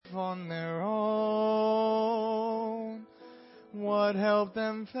on their own? What helped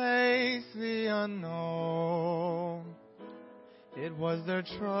them face the unknown? It was their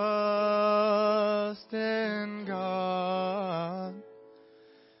trust in God.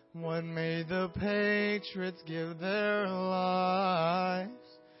 What made the patriots give their lives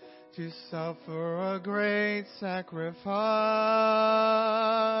to suffer a great sacrifice?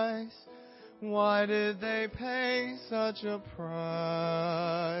 Why did they pay such a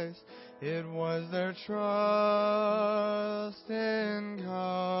price? It was their trust in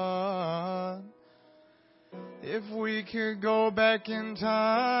God. If we could go back in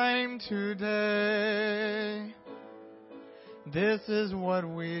time today, this is what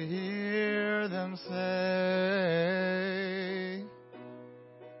we hear them say.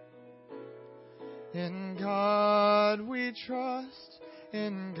 In God we trust,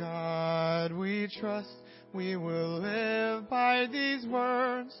 in God we trust, we will live by these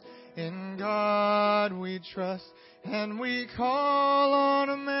words. In God we trust, and we call on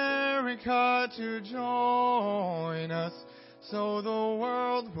America to join us, so the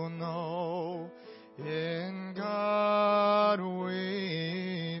world will know in God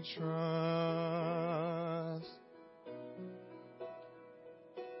we trust.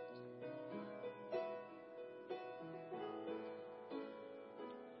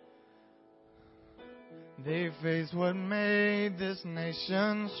 They faced what made this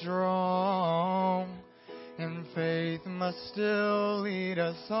nation strong, and faith must still lead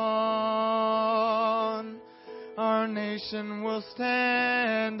us on. Our nation will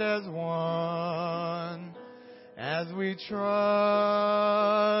stand as one, as we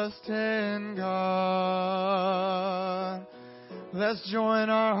trust in God. Let's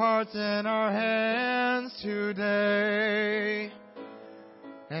join our hearts and our hands today,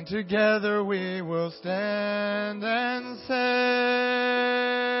 and together we will stand and say,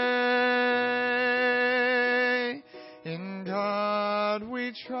 in God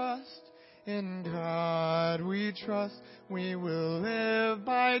we trust, in God we trust, we will live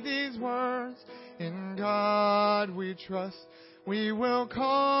by these words. In God we trust, we will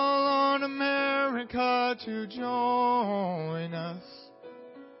call on America to join us,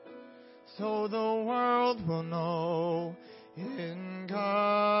 so the world will know in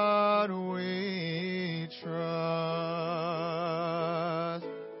God we trust.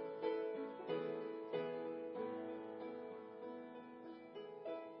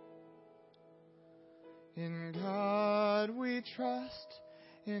 In God we trust,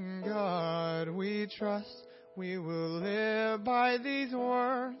 in God we trust, we will live by these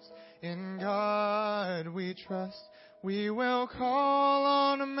words. In God we trust, we will call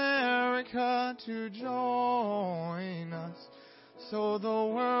on America to join us, so the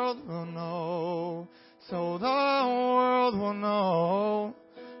world will know, so the world will know,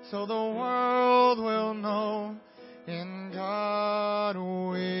 so the world will know, in God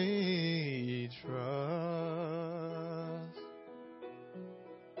we trust.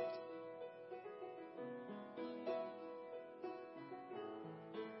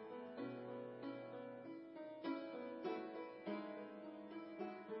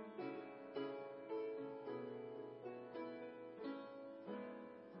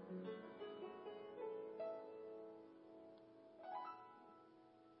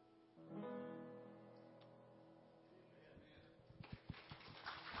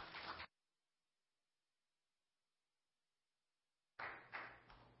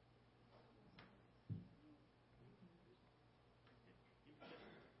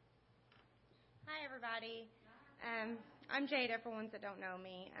 Hi, everybody. I'm Jada, for ones that don't know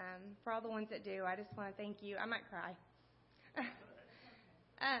me. For all the ones that do, I just want to thank you. I might cry.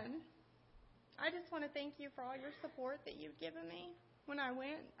 I just want to thank you for all your support that you've given me when I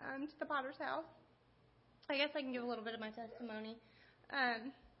went to the Potter's house. I guess I can give a little bit of my testimony.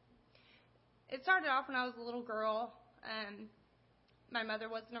 It started off when I was a little girl. My mother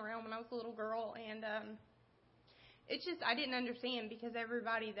wasn't around when I was a little girl, and it's just, I didn't understand, because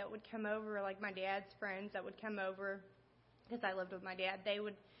everybody that would come over, like my dad's friends that would come over, because I lived with my dad,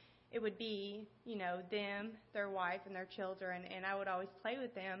 it would be, them, their wife, and their children, and I would always play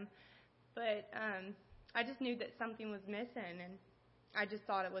with them. But I just knew that something was missing, and I just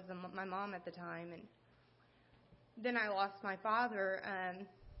thought it was my mom at the time. And then I lost my father.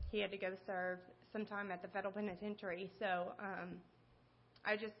 He had to go serve some time at the federal penitentiary, so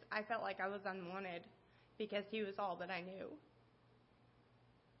I felt like I was unwanted, because he was all that I knew.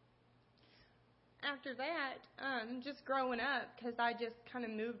 After that, just growing up, because I just kind of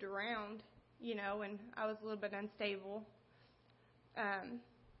moved around, and I was a little bit unstable.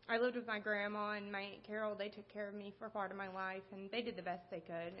 I lived with my grandma and my Aunt Carol. They took care of me for part of my life, and they did the best they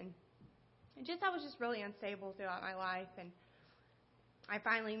could. And I was just really unstable throughout my life. And I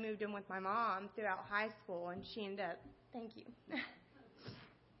finally moved in with my mom throughout high school, and she ended up, thank you,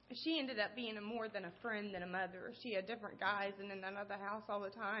 she ended up being more than a friend than a mother. She had different guys in and out of the house all the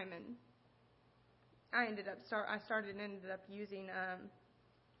time, and I ended up using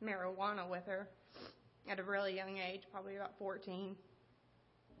marijuana with her at a really young age, probably about 14,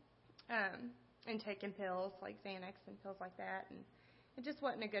 and taking pills like Xanax and pills like that, and it just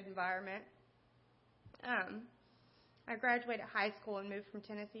wasn't a good environment. I graduated high school and moved from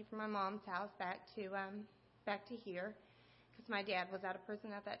Tennessee from my mom's house back to here because my dad was out of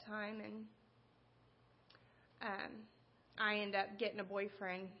prison at that time, and I ended up getting a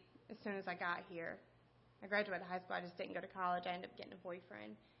boyfriend as soon as I got here. I graduated high school. I just didn't go to college. I ended up getting a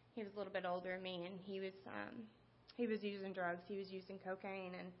boyfriend. He was a little bit older than me, and he was using drugs. He was using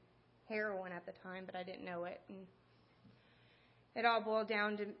cocaine and heroin at the time, but I didn't know it. And it all boiled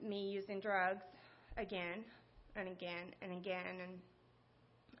down to me using drugs again and again and again. And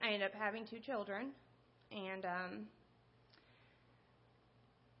I ended up having 2 children. And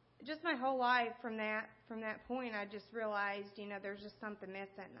just my whole life from that point, I just realized, there's just something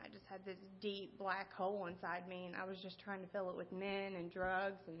missing. I just had this deep black hole inside me, and I was just trying to fill it with men and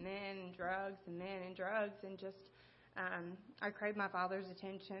drugs and men and drugs and men and drugs, and just I craved my father's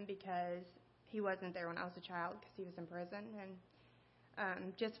attention because he wasn't there when I was a child because he was in prison,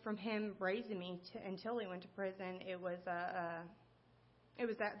 and just from him raising me until he went to prison,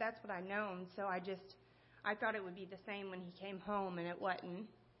 that's what I known. So I thought it would be the same when he came home, and it wasn't.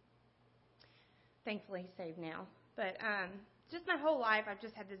 Thankfully, he's saved now. But just my whole life, I've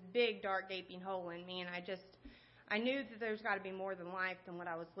just had this big, dark, gaping hole in me, and I knew that there's got to be more than life than what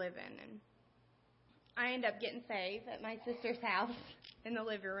I was living. And I ended up getting saved at my sister's house in the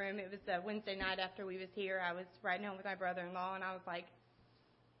living room. It was a Wednesday night after we was here. I was riding home with my brother-in-law, and I was like,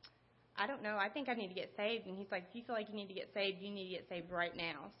 I don't know, I think I need to get saved. And he's like, if you feel like you need to get saved, you need to get saved right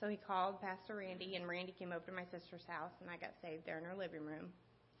now. So he called Pastor Randy, and Randy came over to my sister's house, and I got saved there in her living room.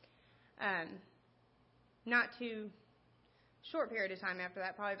 Not too short period of time after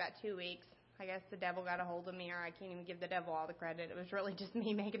that, probably about 2 weeks, I guess the devil got a hold of me, or I can't even give the devil all the credit. It was really just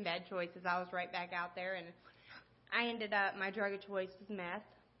me making bad choices. I was right back out there, and I ended up, my drug of choice was meth,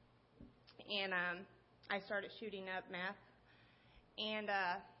 and I started shooting up meth, and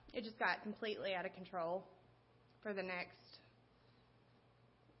it just got completely out of control for the next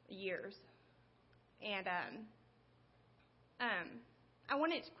years. And I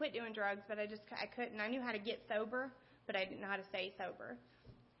wanted to quit doing drugs, but I couldn't. I knew how to get sober, but I didn't know how to stay sober.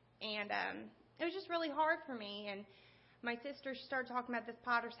 And it was just really hard for me. And my sister started talking about this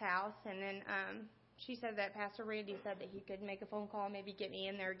Potter's house, and then she said that Pastor Randy said that he could make a phone call, maybe get me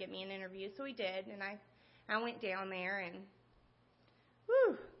in there, get me an interview. So he did, and I went down there, and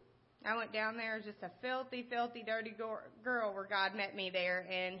I went down there as just a filthy, filthy, dirty girl where God met me there,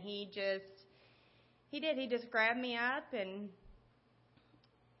 and He just grabbed me up, and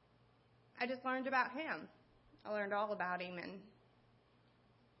I just learned about Him. I learned all about Him, and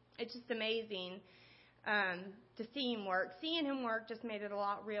it's just amazing to see Him work. Seeing Him work just made it a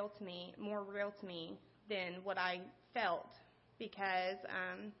lot more real to me than what I felt, because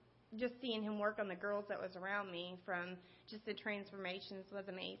just seeing Him work on the girls that was around me from just the transformations was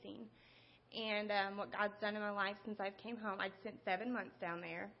amazing. And what God's done in my life since I've came home, I'd spent 7 months down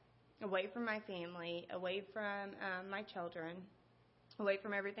there, away from my family, away from my children, away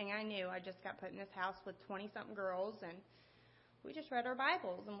from everything I knew. I just got put in this house with 20-something girls, and we just read our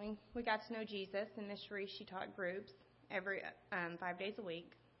Bibles, and we got to know Jesus. And Miss Cherie, she taught groups every 5 days a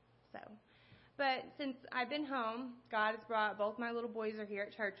week. But since I've been home, God has brought both my little boys are here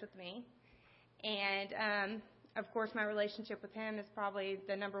at church with me, and of course my relationship with Him is probably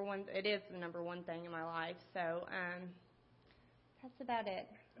the number one. It is the number one thing in my life. So that's about it.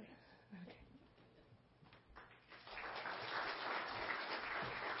 Okay.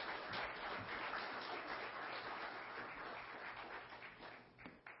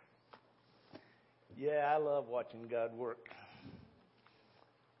 Yeah, I love watching God work.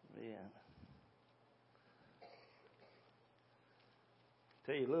 Yeah.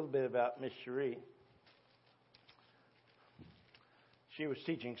 Tell you a little bit about Miss Cherie. She was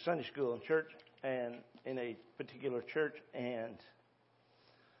teaching Sunday school in church, and in a particular church, and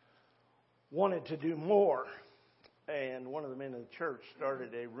wanted to do more. And one of the men in the church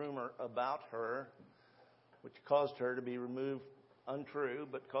started a rumor about her, which caused her to be removed. Untrue,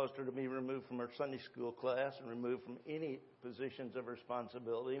 but caused her to be removed from her Sunday school class and removed from any positions of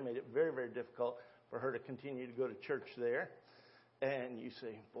responsibility. Made it very, very difficult for her to continue to go to church there. And you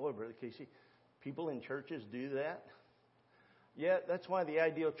say, boy, Brother Casey, people in churches do that? Yeah, that's why the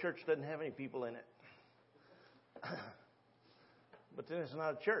ideal church doesn't have any people in it. But then it's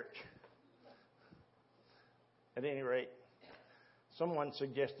not a church. At any rate, someone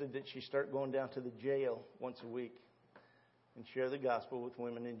suggested that she start going down to the jail once a week and share the gospel with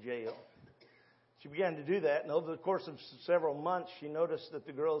women in jail. She began to do that, and over the course of several months, she noticed that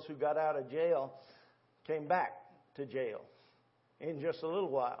the girls who got out of jail came back to jail in just a little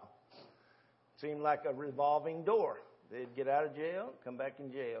while. It seemed like a revolving door. They'd get out of jail, come back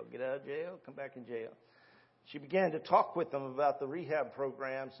in jail, get out of jail, come back in jail. She began to talk with them about the rehab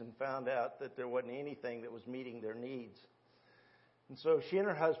programs and found out that there wasn't anything that was meeting their needs. And so she and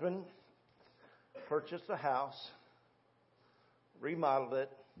her husband purchased a house, remodeled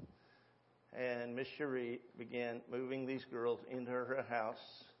it, and Miss Cherie began moving these girls into her house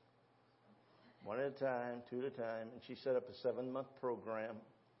one at a time, two at a time, and she set up a 7-month program.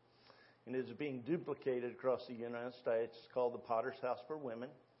 And it is being duplicated across the United States. It's called the Potter's House for Women.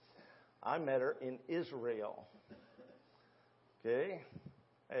 I met her in Israel. Okay?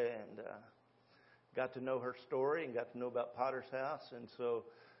 And got to know her story and got to know about Potter's House. And so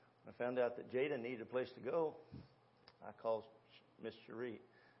I found out that Jada needed a place to go. I called Miss Cherie,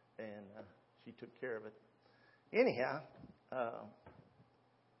 and she took care of it. Anyhow, I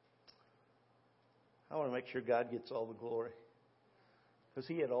want to make sure God gets all the glory. Because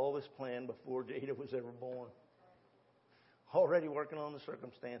He had all this planned before Jada was ever born. Already working on the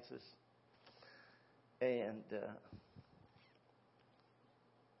circumstances. And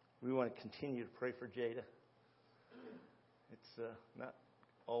we want to continue to pray for Jada. It's not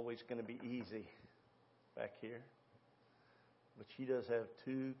always going to be easy back here. But she does have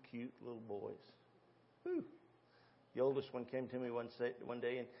 2 cute little boys. Whew. The oldest one came to me one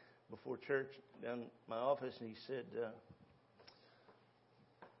day and before church down in my office, and he said,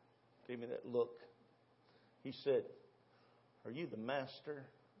 gave me that look. He said, "Are you the master?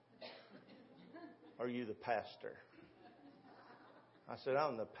 Or are you the pastor?" I said,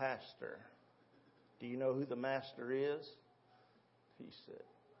 "I'm the pastor. Do you know who the master is?" He said,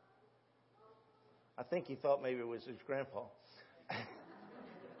 I think he thought maybe it was his grandpa.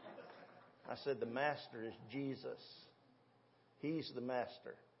 I said, "The master is Jesus. He's the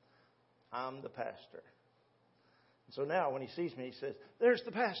master. I'm the pastor." And so now when he sees me, he says, "There's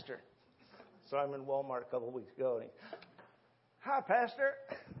the pastor." So I'm in Walmart a couple of weeks ago, and "Hi, Pastor."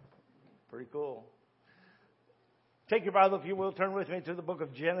 Pretty cool. Take your Bible, if you will, turn with me to the book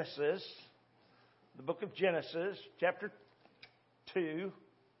of Genesis. The book of Genesis, chapter 2.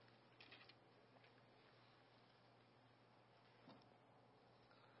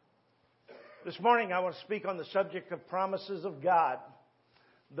 This morning I want to speak on the subject of promises of God.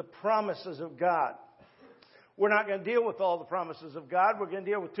 The promises of God. We're not going to deal with all the promises of God. We're going to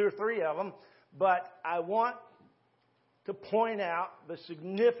deal with 2 or 3 of them. But I want to point out the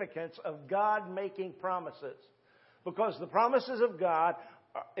significance of God making promises. Because the promises of God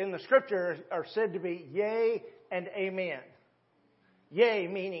in the Scripture are said to be yea and amen. Yea,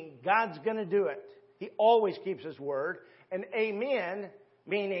 meaning God's going to do it. He always keeps His word. And amen,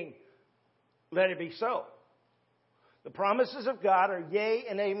 meaning let it be so. The promises of God are yea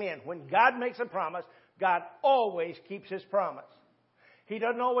and amen. When God makes a promise, God always keeps His promise. He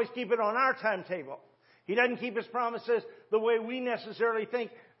doesn't always keep it on our timetable. He doesn't keep His promises the way we necessarily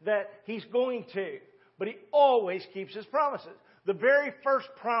think that He's going to. But He always keeps His promises. The very first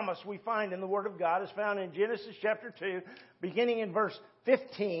promise we find in the Word of God is found in Genesis chapter 2, beginning in verse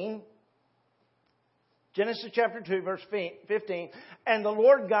 15. Genesis chapter 2, verse 15. "And the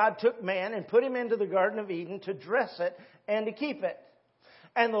Lord God took man and put him into the Garden of Eden to dress it and to keep it.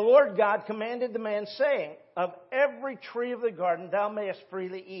 And the Lord God commanded the man, saying, Of every tree of the garden thou mayest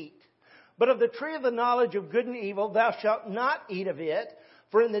freely eat. But of the tree of the knowledge of good and evil thou shalt not eat of it.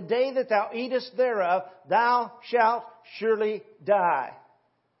 For in the day that thou eatest thereof, thou shalt surely die."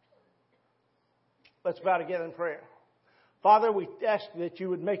 Let's bow together in prayer. Father, we ask that you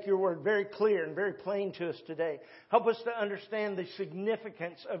would make your word very clear and very plain to us today. Help us to understand the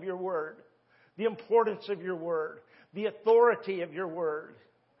significance of your word, the importance of your word, the authority of your word,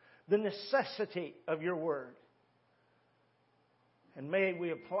 the necessity of your word. And may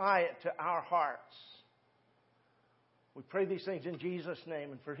we apply it to our hearts. We pray these things in Jesus'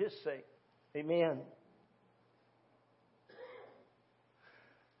 name and for His sake. Amen.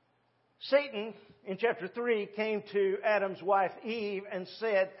 Satan, in chapter 3, came to Adam's wife Eve and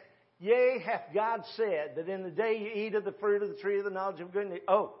said, "Yea, hath God said that in the day you eat of the fruit of the tree of the knowledge of good and evil."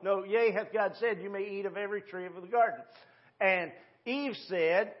 Oh, no, yea, hath God said you may eat of every tree of the garden. And Eve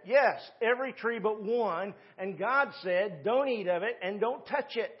said, yes, every tree but one. And God said, don't eat of it and don't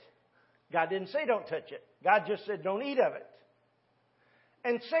touch it. God didn't say don't touch it. God just said don't eat of it.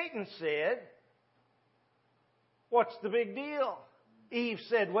 And Satan said, what's the big deal? Eve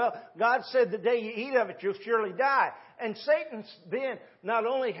said, well, God said the day you eat of it, you'll surely die. And Satan then not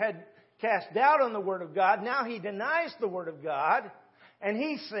only had cast doubt on the Word of God, now he denies the Word of God. And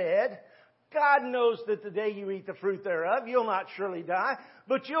he said, God knows that the day you eat the fruit thereof, you'll not surely die,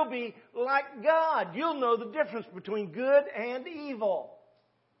 but you'll be like God. You'll know the difference between good and evil.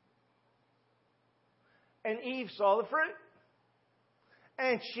 And Eve saw the fruit.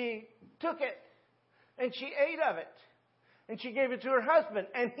 And she took it. And she ate of it. And she gave it to her husband.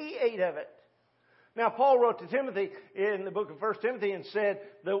 And he ate of it. Now, Paul wrote to Timothy in the book of 1 Timothy and said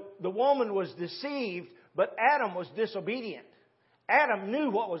the woman was deceived, but Adam was disobedient. Adam knew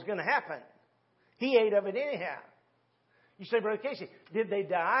what was going to happen. He ate of it anyhow. You say, Brother Casey, did they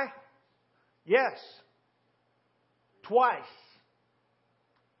die? Yes. Twice.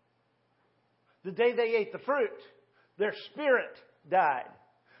 The day they ate the fruit, their spirit died.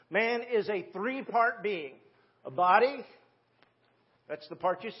 Man is a three-part being. A body, that's the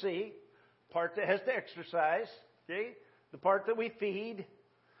part you see. Part that has to exercise. Okay? The part that we feed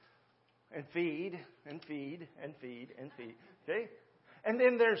and feed and feed and feed and feed. Okay? And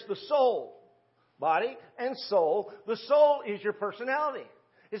then there's the soul. Body and soul. The soul is your personality.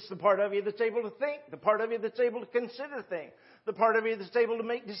 It's the part of you that's able to think. The part of you that's able to consider things. The part of you that's able to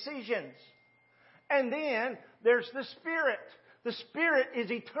make decisions. And then there's the spirit. The spirit is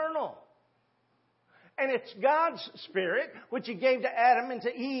eternal. And it's God's spirit, which He gave to Adam and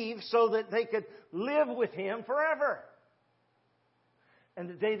to Eve so that they could live with Him forever. And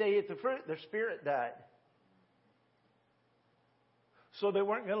the day they ate the fruit, their spirit died. So they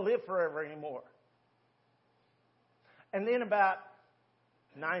weren't going to live forever anymore. And then about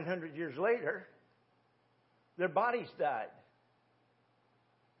 900 years later, their bodies died.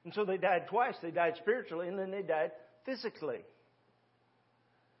 And so they died twice. They died spiritually and then they died physically.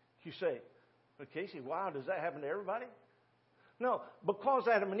 You say, but Casey, wow, does that happen to everybody? No, because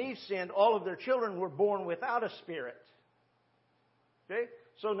Adam and Eve sinned, all of their children were born without a spirit. Okay?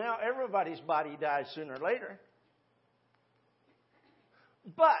 So now everybody's body dies sooner or later.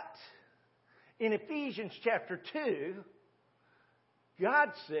 But in Ephesians chapter 2, God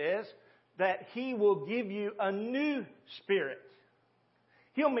says that He will give you a new spirit.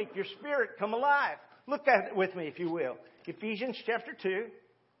 He'll make your spirit come alive. Look at it with me, if you will. Ephesians chapter 2,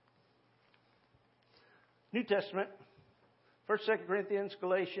 New Testament, 1st, 2nd Corinthians,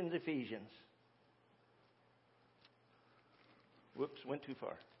 Galatians, Ephesians. Whoops, went too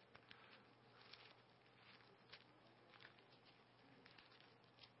far.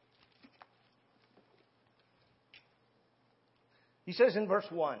 He says in verse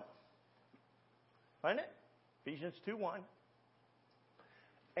 1. Find it? Ephesians 2:1.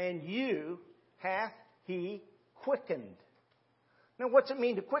 And you hath He quickened. Now, what's it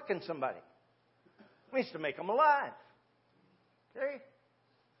mean to quicken somebody? It means to make them alive. Okay?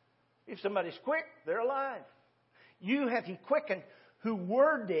 If somebody's quick, they're alive. You hath He quickened who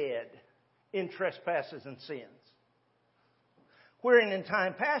were dead in trespasses and sins. Wherein in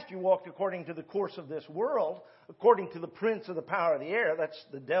time past you walked according to the course of this world, according to the prince of the power of the air, that's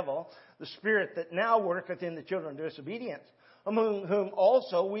the devil, the spirit that now worketh in the children of disobedience, among whom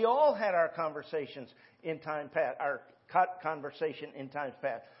also we all had our conversations in time past,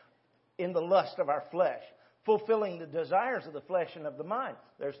 in the lust of our flesh, fulfilling the desires of the flesh and of the mind.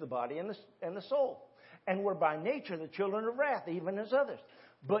 There's the body and the soul. And we're by nature the children of wrath, even as others.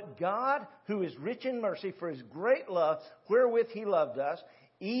 But God, who is rich in mercy, for His great love, wherewith He loved us,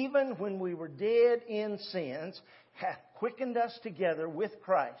 even when we were dead in sins, hath quickened us together with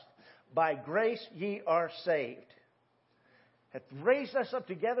Christ. By grace ye are saved. Hath raised us up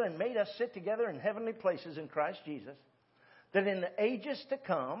together and made us sit together in heavenly places in Christ Jesus, that in the ages to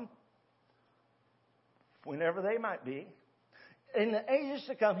come, whenever they might be, in the ages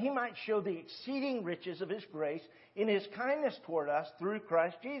to come, He might show the exceeding riches of His grace in His kindness toward us through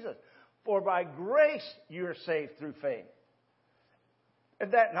Christ Jesus. For by grace you are saved through faith.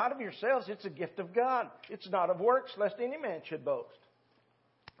 And that not of yourselves, it's a gift of God. It's not of works, lest any man should boast.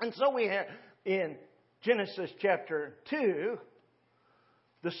 And so we have in Genesis chapter 2,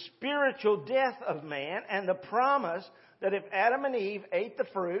 the spiritual death of man and the promise that if Adam and Eve ate the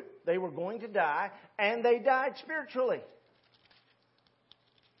fruit, they were going to die, and they died spiritually.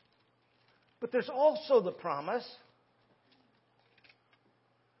 But there's also the promise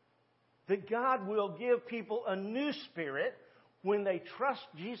that God will give people a new spirit when they trust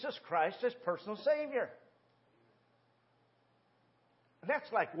Jesus Christ as personal Savior.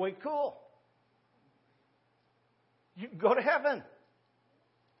 That's like way cool. You can go to heaven.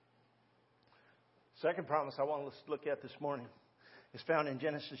 Second promise I want us to look at this morning is found in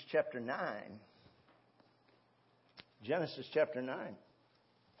Genesis chapter 9. Genesis chapter 9.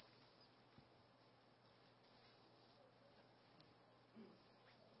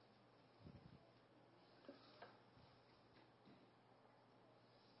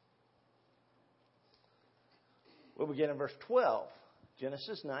 We'll begin in verse 12.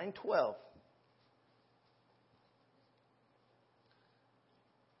 Genesis 9:12.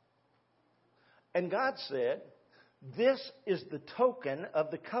 And God said, "This is the token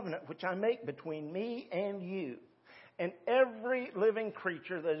of the covenant which I make between me and you, and every living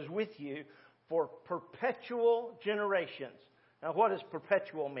creature that is with you for perpetual generations." Now, what does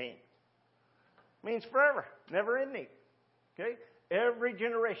perpetual mean? It means forever, never ending. Okay? Every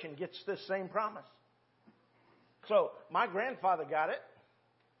generation gets this same promise. So, my grandfather got it,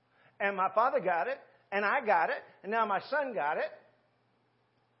 and my father got it, and I got it, and now my son got it.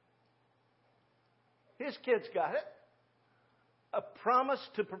 His kids got it. A promise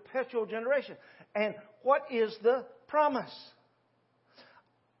to perpetual generation. And what is the promise?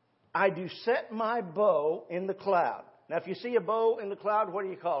 I do set my bow in the cloud. Now, if you see a bow in the cloud, what do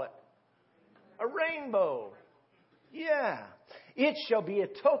you call it? A rainbow. Yeah. It shall be a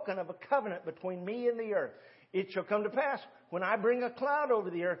token of a covenant between me and the earth. It shall come to pass, when I bring a cloud over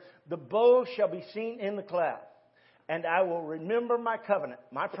the earth, the bow shall be seen in the cloud. And I will remember my covenant,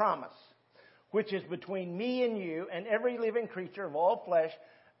 my promise, which is between me and you and every living creature of all flesh,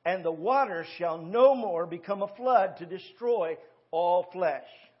 and the waters shall no more become a flood to destroy all flesh.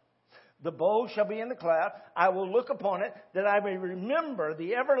 The bow shall be in the cloud. I will look upon it, that I may remember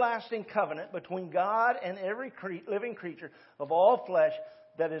the everlasting covenant between God and every living creature of all flesh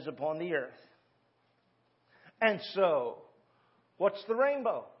that is upon the earth. And so, what's the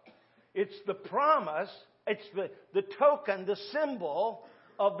rainbow? It's the promise. It's the token, the symbol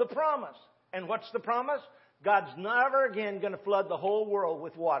of the promise. And what's the promise? God's never again going to flood the whole world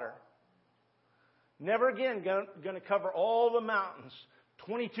with water. Never again going to cover all the mountains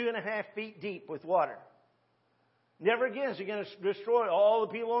 22.5 feet deep with water. Never again is He going to destroy all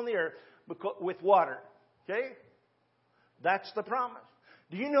the people on the earth with water. Okay? That's the promise.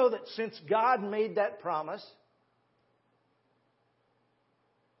 Do you know that since God made that promise,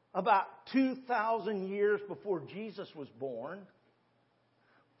 about 2,000 years before Jesus was born,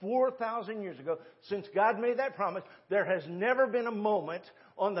 4,000 years ago, since God made that promise, there has never been a moment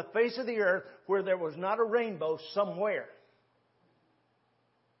on the face of the earth where there was not a rainbow somewhere.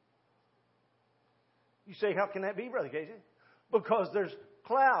 You say, how can that be, Brother Casey? Because there's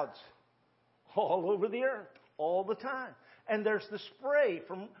clouds all over the earth all the time. And there's the spray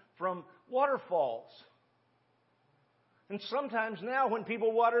from waterfalls. And sometimes now when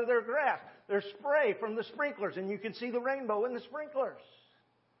people water their grass, there's spray from the sprinklers, and you can see the rainbow in the sprinklers.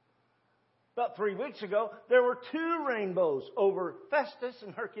 About 3 weeks ago, there were 2 rainbows over Festus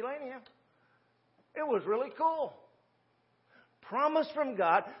and Herculaneum. It was really cool. Promise from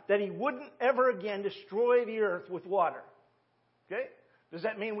God that He wouldn't ever again destroy the earth with water. Okay? Does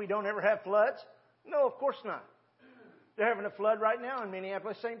that mean we don't ever have floods? No, of course not. They're having a flood right now in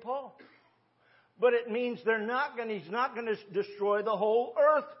Minneapolis, St. Paul. But it means He's not going to destroy the whole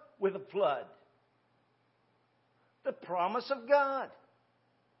earth with a flood. The promise of God.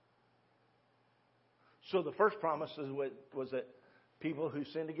 So the first promise was that people who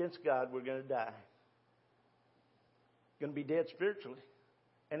sinned against God were going to die. Going to be dead spiritually.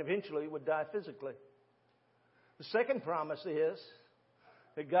 And eventually would die physically. The second promise is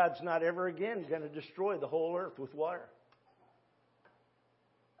that God's not ever again going to destroy the whole earth with water.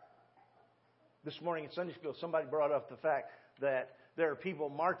 This morning in Sunday school, somebody brought up the fact that there are people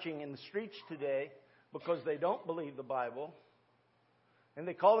marching in the streets today because they don't believe the Bible. And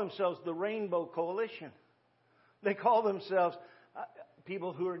they call themselves the Rainbow Coalition. They call themselves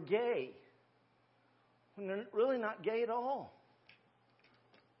people who are gay. And they're really not gay at all.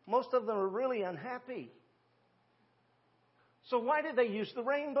 Most of them are really unhappy. So why did they use the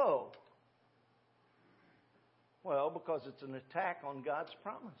rainbow? Well, because it's an attack on God's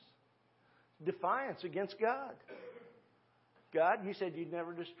promise. Defiance against God. God, you said you'd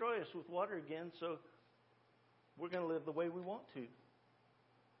never destroy us with water again, so we're going to live the way we want to.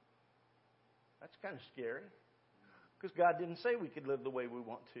 That's kind of scary. Because God didn't say we could live the way we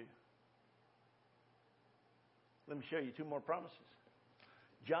want to. Let me show you 2 more promises.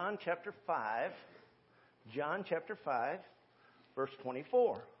 John chapter 5. John chapter 5, verse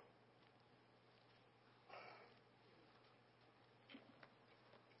 24.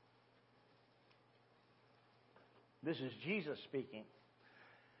 This is Jesus speaking.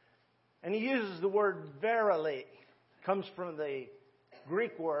 And he uses the word verily. It comes from the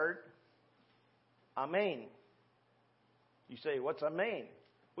Greek word amen. You say, what's amen?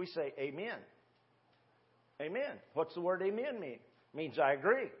 We say amen. Amen. What's the word amen mean? It means I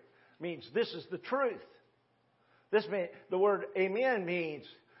agree. It means this is the truth. The word amen means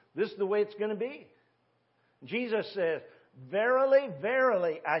this is the way it's going to be. Jesus says, verily,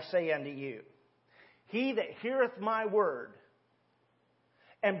 verily, I say unto you, he that heareth my word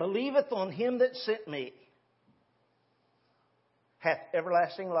and believeth on him that sent me hath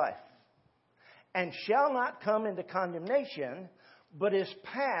everlasting life, and shall not come into condemnation, but is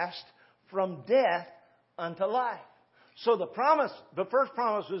passed from death unto life. So the first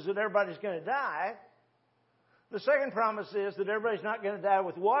promise was that everybody's going to die. The second promise is that everybody's not going to die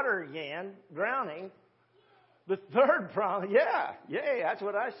with water again, drowning. The third promise, that's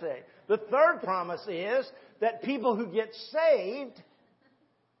what I say. The third promise is that people who get saved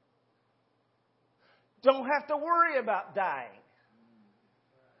don't have to worry about dying.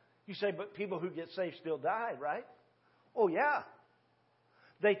 You say, but people who get saved still die, right? Oh, yeah.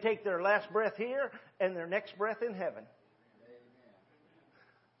 They take their last breath here and their next breath in heaven.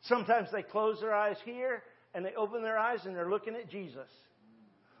 Sometimes they close their eyes here and they open their eyes and they're looking at Jesus.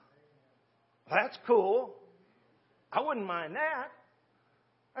 That's cool. I wouldn't mind that.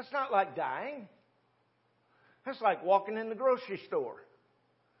 That's not like dying. That's like walking in the grocery store.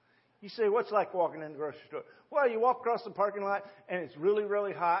 You say, what's like walking in the grocery store? Well, you walk across the parking lot and it's really,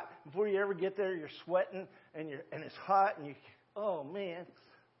 really hot. Before you ever get there, you're sweating and it's hot and oh man.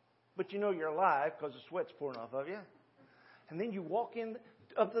 But you know you're alive because the sweat's pouring off of you. And then you walk in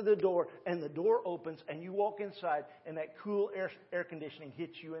up to the door and the door opens and you walk inside and that cool air conditioning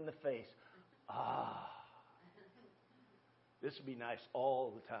hits you in the face. This would be nice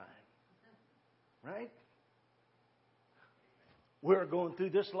all the time. Right? We're going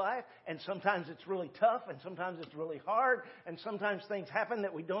through this life, and sometimes it's really tough, and sometimes it's really hard, and sometimes things happen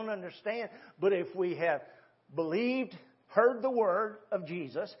that we don't understand. But if we have believed, heard the word of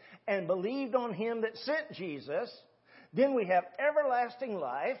Jesus, and believed on him that sent Jesus, then we have everlasting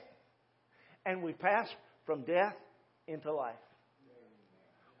life, and we pass from death into life.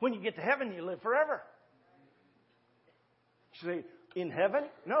 When you get to heaven, you live forever. You say, in heaven?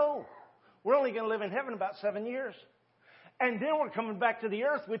 No. We're only going to live in heaven about 7 years. And then we're coming back to the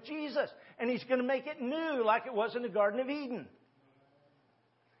earth with Jesus. And he's going to make it new like it was in the Garden of Eden.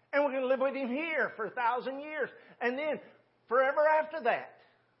 And we're going to live with him here for 1,000 years. And then forever after that.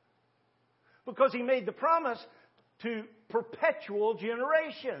 Because he made the promise to perpetual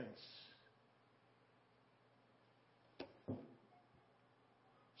generations.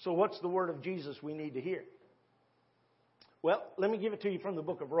 So what's the word of Jesus we need to hear? Well, let me give it to you from the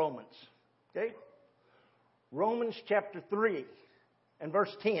book of Romans. Okay? Romans chapter 3 and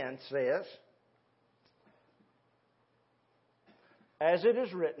verse 10 says, as it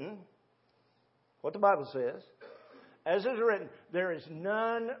is written, what the Bible says, as it is written, there is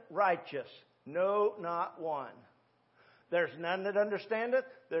none righteous, no, not one. There's none that understandeth,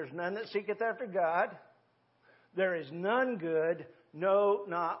 there's none that seeketh after God, there is none good, no,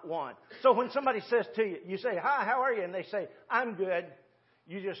 not one. So when somebody says to you, you say, hi, how are you? And they say, I'm good.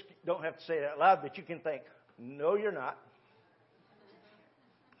 You just don't have to say it out loud, but you can think, no, you're not.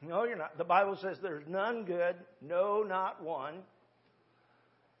 No, you're not. The Bible says there's none good, no, not one.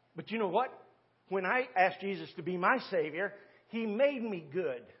 But you know what? When I asked Jesus to be my Savior, he made me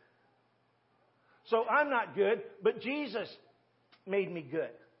good. So I'm not good, but Jesus made me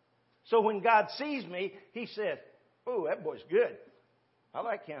good. So when God sees me, he says, oh, that boy's good. I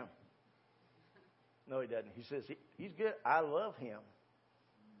like him. No, he doesn't. He says, he's good. I love him.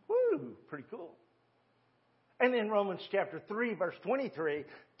 Woo, pretty cool. And then Romans chapter 3, verse 23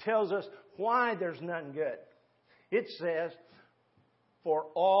 tells us why there's none good. It says, for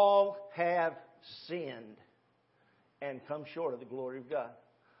all have sinned and come short of the glory of God.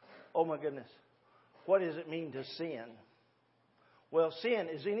 Oh my goodness. What does it mean to sin? Well, sin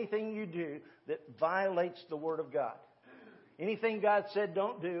is anything you do that violates the Word of God. Anything God said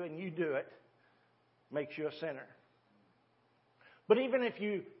don't do and you do it makes you a sinner. But even if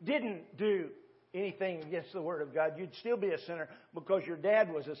you didn't do anything against the Word of God, you'd still be a sinner because your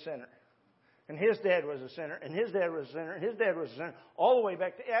dad was a sinner. And his dad was a sinner. And his dad was a sinner. And his dad was a sinner. All the way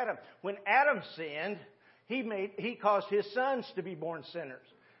back to Adam. When Adam sinned, he caused his sons to be born sinners.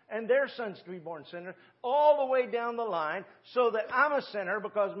 And their sons to be born sinners. All the way down the line. So that I'm a sinner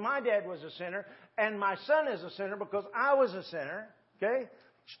because my dad was a sinner. And my son is a sinner because I was a sinner. Okay?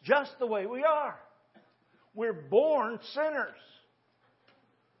 It's just the way we are. We're born sinners.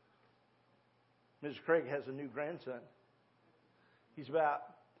 Mrs. Craig has a new grandson. He's about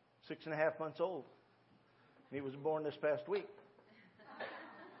 6.5 months old. And he was born this past week.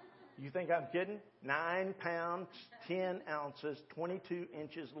 You think I'm kidding? 9 pounds, 10 ounces, 22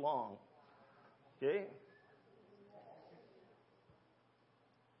 inches long. Okay?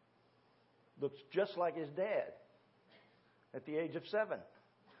 Looks just like his dad at the age of 7.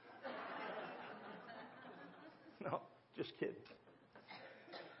 No, just kidding.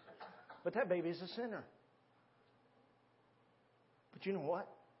 But that baby's a sinner. But you know what?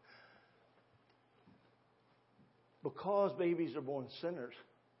 Because babies are born sinners,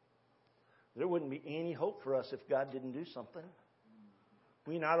 there wouldn't be any hope for us if God didn't do something.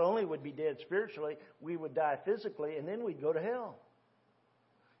 We not only would be dead spiritually, we would die physically, and then we'd go to hell.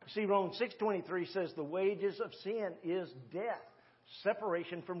 You see, Romans 6:23 says the wages of sin is death,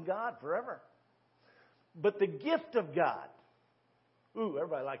 separation from God forever. But the gift of God,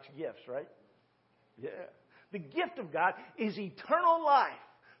 everybody likes gifts, right? Yeah. The gift of God is eternal life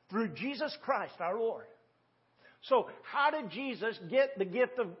through Jesus Christ our Lord. So how did Jesus get the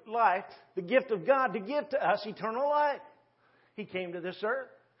gift of life, the gift of God, to give to us eternal life? He came to this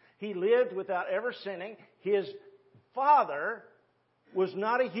earth. He lived without ever sinning. His Father was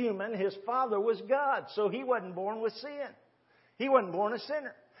not a human. His Father was God. So He wasn't born with sin. He wasn't born a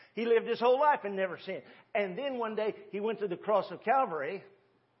sinner. He lived His whole life and never sinned. And then one day He went to the cross of Calvary.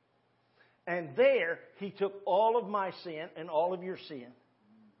 And there He took all of my sin and all of your sin.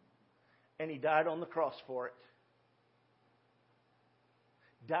 And He died on the cross for it.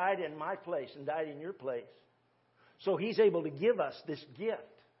 Died in my place and died in your place. So He's able to give us this gift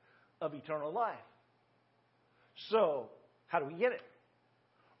of eternal life. So, how do we get it?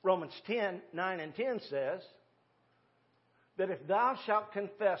 Romans 10:9 and 10 says that if thou shalt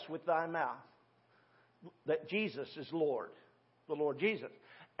confess with thy mouth that Jesus is Lord, the Lord Jesus,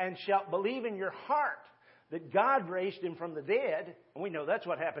 and shalt believe in your heart that God raised Him from the dead, and we know that's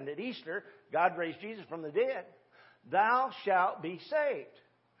what happened at Easter, God raised Jesus from the dead, thou shalt be saved.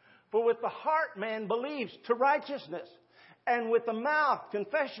 For with the heart man believes to righteousness, and with the mouth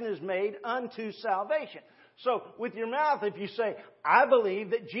confession is made unto salvation. So with your mouth, if you say, I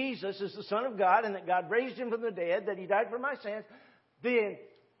believe that Jesus is the Son of God and that God raised Him from the dead, that He died for my sins, then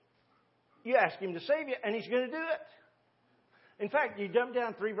you ask Him to save you, and He's going to do it. In fact, you jump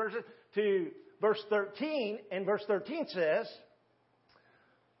down 3 verses to verse 13, and verse 13 says,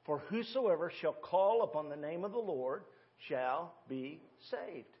 For whosoever shall call upon the name of the Lord shall be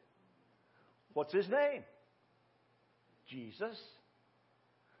saved. What's His name? Jesus.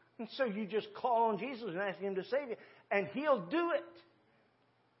 And so you just call on Jesus and ask Him to save you, and He'll do it.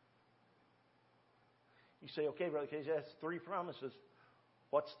 You say, okay, Brother Casey, that's 3 promises.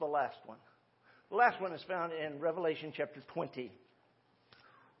 What's the last one? The last one is found in Revelation chapter 20.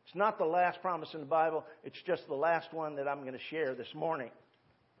 It's not the last promise in the Bible. It's just the last one that I'm going to share this morning.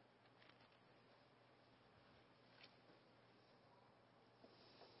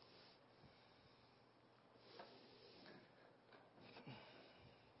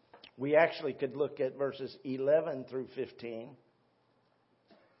 We actually could look at verses 11 through 15.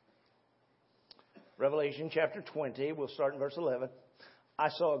 Revelation chapter 20, we'll start in verse 11. I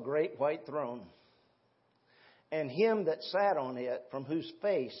saw a great white throne, and Him that sat on it, from whose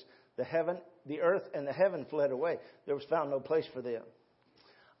face the earth and the heaven fled away. There was found no place for them.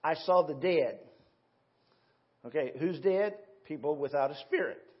 I saw the dead. Okay, who's dead? People without a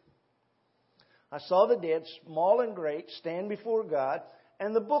spirit. I saw the dead, small and great, stand before God,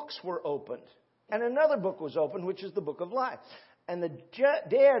 and the books were opened. And another book was opened, which is the book of life. And the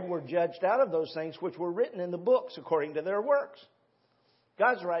dead were judged out of those things which were written in the books according to their works.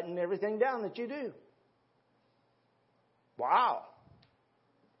 God's writing everything down that you do. Wow.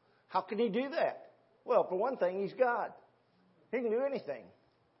 How can He do that? Well, for one thing, He's God. He can do anything.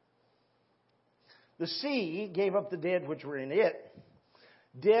 The sea gave up the dead which were in it.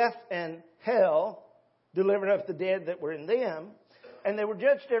 Death and hell delivered up the dead that were in them. And they were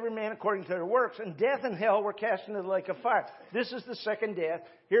judged every man according to their works. And death and hell were cast into the lake of fire. This is the second death.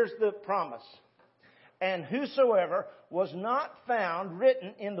 Here's the promise. And whosoever was not found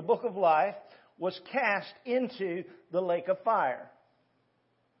written in the book of life was cast into the lake of fire.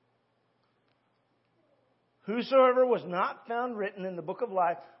 Whosoever was not found written in the book of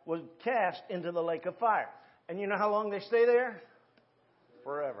life was cast into the lake of fire. And you know how long they stay there?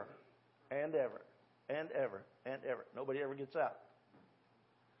 Forever. And ever. And ever. And ever. Nobody ever gets out.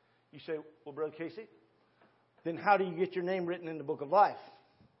 You say, well, Brother Casey, then how do you get your name written in the book of life?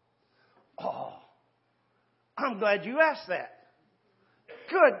 Oh, I'm glad you asked that.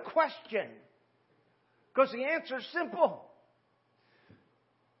 Good question. Because the answer is simple.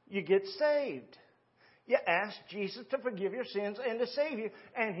 You get saved. You ask Jesus to forgive your sins and to save you,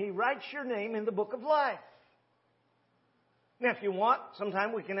 and He writes your name in the book of life. Now, if you want,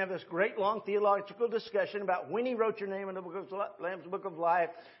 sometime we can have this great long theological discussion about when He wrote your name in the book of Lamb's Book of Life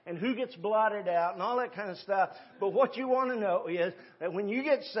and who gets blotted out and all that kind of stuff. But what you want to know is that when you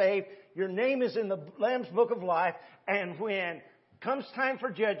get saved, your name is in the Lamb's Book of Life, and when comes time for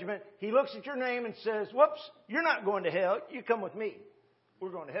judgment, He looks at your name and says, whoops, you're not going to hell. You come with me.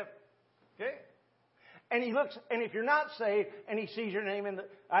 We're going to heaven. Okay? And He looks, and if you're not saved, and He sees your name and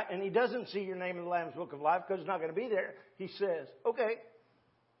He doesn't see your name in the Lamb's Book of Life because it's not going to be there, He says, okay,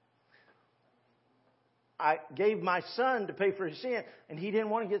 I gave my son to pay for his sin, and he didn't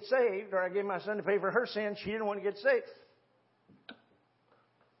want to get saved, or I gave my son to pay for her sin, she didn't want to get saved.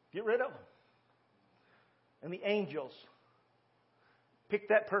 Get rid of them. And the angels pick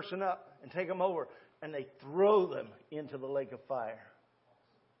that person up and take them over, and they throw them into the lake of fire.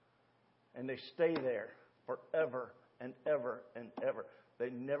 And they stay there forever and ever and ever. They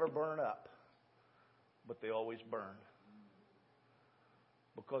never burn up, but they always burn.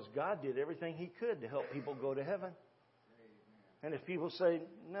 Because God did everything He could to help people go to heaven. And if people say,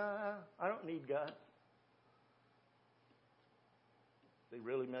 nah, I don't need God, they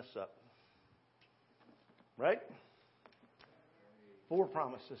really mess up. Right? 4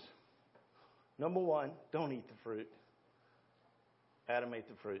 promises. Number 1, don't eat the fruit. Adam ate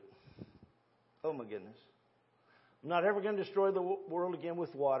the fruit. Oh my goodness. I'm not ever going to destroy the world again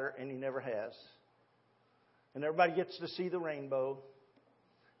with water, and He never has. And everybody gets to see the rainbow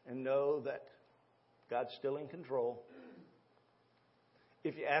and know that God's still in control.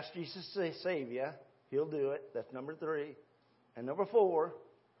 If you ask Jesus to save you, He'll do it. That's number 3. And number 4,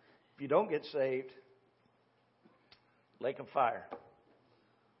 if you don't get saved, lake of fire. That's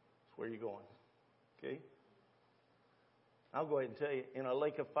where you're going. Okay? I'll go ahead and tell you, in a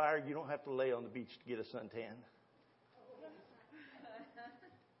lake of fire, you don't have to lay on the beach to get a suntan.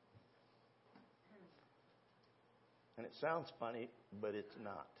 And it sounds funny, but it's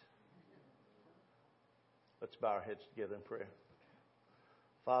not. Let's bow our heads together in prayer.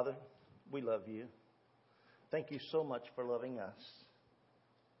 Father, we love You. Thank You so much for loving us.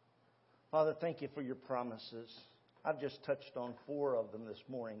 Father, thank You for Your promises. I've just touched on 4 of them this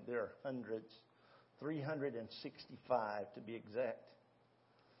morning. There are hundreds. 365 to be exact.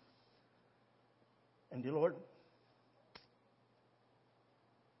 And dear Lord,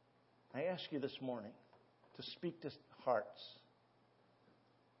 I ask You this morning to speak to hearts.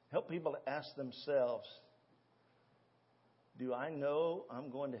 Help people to ask themselves, do I know I'm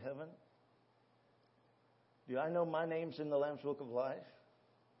going to heaven? Do I know my name's in the Lamb's Book of Life?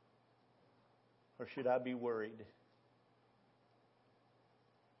 Or should I be worried?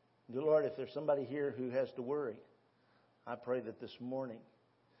 Dear Lord, if there's somebody here who has to worry, I pray that this morning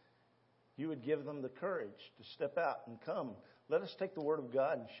You would give them the courage to step out and come. Let us take the Word of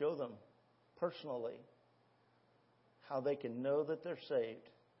God and show them personally how they can know that they're saved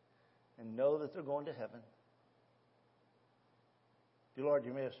and know that they're going to heaven. Dear Lord,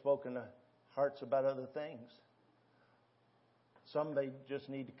 You may have spoken to hearts about other things. Some, they just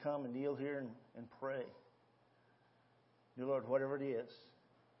need to come and kneel here and pray. Dear Lord, whatever it is,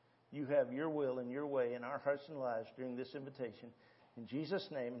 You have Your will and Your way in our hearts and lives during this invitation. In Jesus'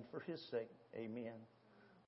 name and for His sake, amen.